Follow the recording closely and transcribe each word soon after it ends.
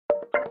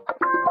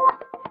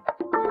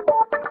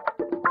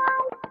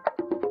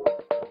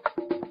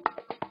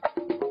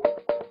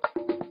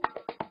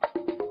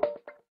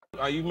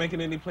are you making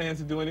any plans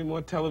to do any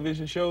more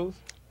television shows?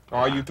 Or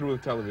are you through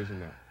with television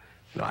now?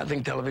 No, I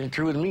think television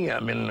through with me.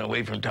 I've been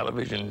away from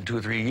television 2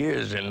 or 3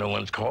 years, and no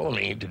one's called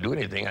me to do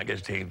anything. I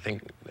guess they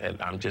think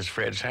that I'm just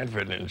Fred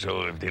Sanford, and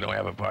so if they don't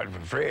have a part for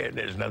Fred,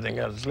 there's nothing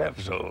else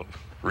left. So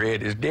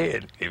Red is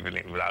dead, even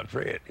without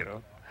Fred, you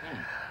know.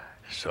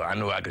 So I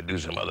know I could do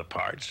some other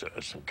parts,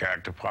 some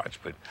character parts,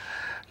 but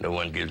no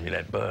one gives me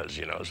that buzz,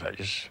 you know. So I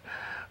just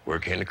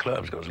work in the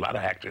clubs, because a lot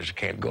of actors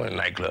can't go in a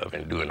nightclub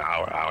and do an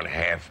hour, hour and a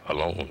half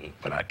alone,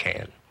 but I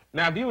can.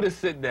 Now, if you were to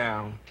sit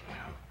down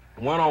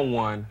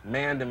one-on-one,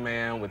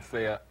 man-to-man with,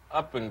 say, an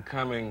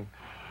up-and-coming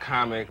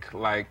comic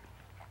like,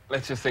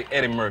 let's just say,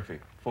 Eddie Murphy,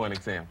 for an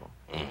example.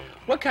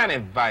 What kind of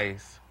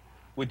advice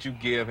would you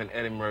give an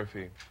Eddie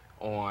Murphy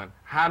on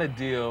how to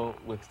deal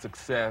with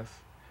success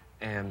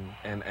and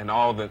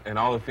all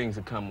the things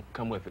that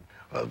come with it?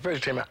 Well,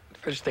 the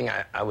first thing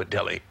I would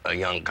tell a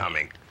young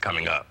comic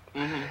coming up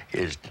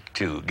is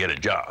to get a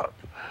job,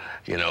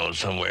 you know,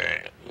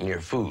 somewhere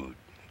near food.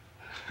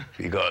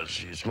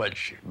 Because it's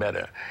much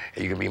better.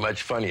 You can be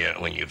much funnier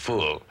when you're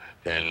full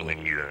than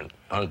when you're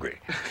hungry.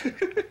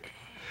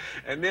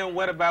 And then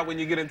what about when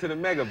you get into the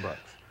mega bucks?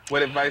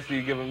 What advice do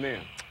you give them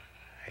then?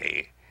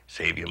 Hey,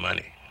 save your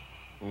money.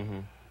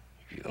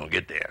 If you're gonna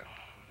get there,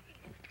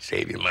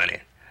 save your money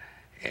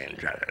and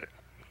try to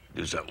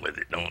do something with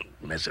it. Don't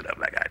mess it up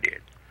like I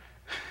did.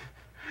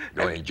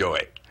 Go enjoy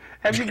it.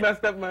 Have you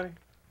messed up money?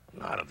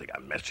 No, I don't think I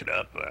messed it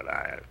up, but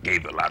I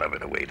gave a lot of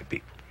it away to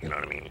people. You know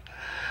what I mean?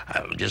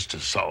 I'm just a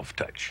soft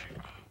touch.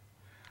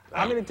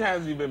 How many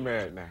times have you been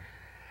married now?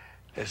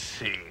 Let's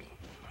see.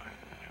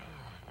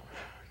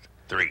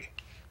 3.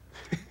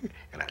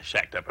 And I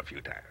shacked up a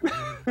few times.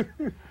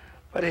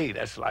 But hey,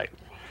 that's life.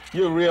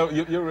 You're a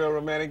real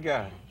romantic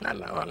guy. No,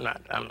 I'm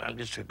not. I'm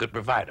just a good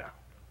provider.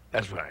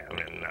 That's why. I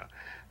mean,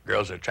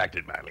 girls are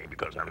attracted by me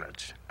because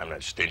I'm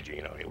not stingy.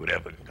 You know,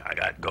 whatever I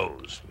got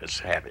goes. Let's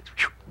have it.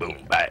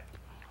 Boom, buy it.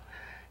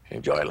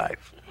 Enjoy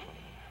life.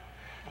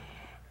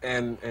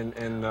 And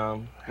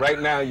right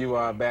now you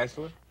are a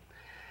bachelor?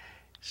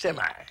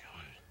 Semi.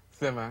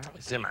 Semi?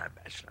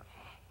 Semi-bachelor.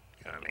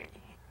 You know what I mean?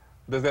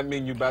 Does that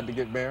mean you're about to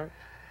get married?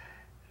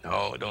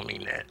 No, it don't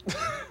mean that.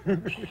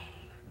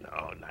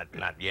 No,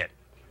 not yet.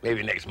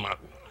 Maybe next month.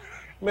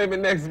 Maybe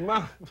next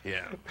month?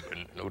 Yeah, but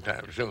no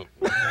time soon.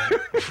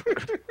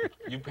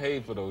 You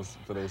paid for those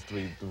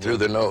 3 Through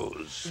the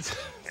nose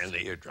and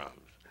the eardrums.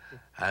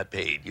 I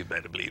paid, you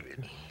better believe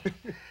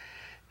it.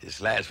 This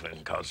last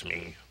one cost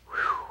me,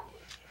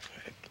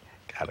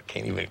 God, I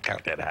can't even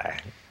count that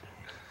high.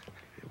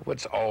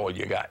 What's all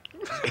you got?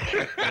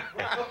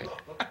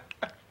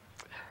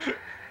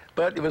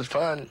 But it was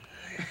fun.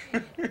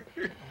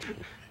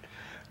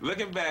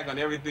 Looking back on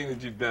everything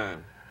that you've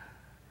done,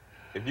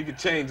 if you could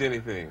change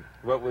anything,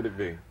 what would it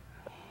be?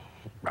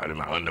 Probably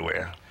my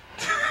underwear.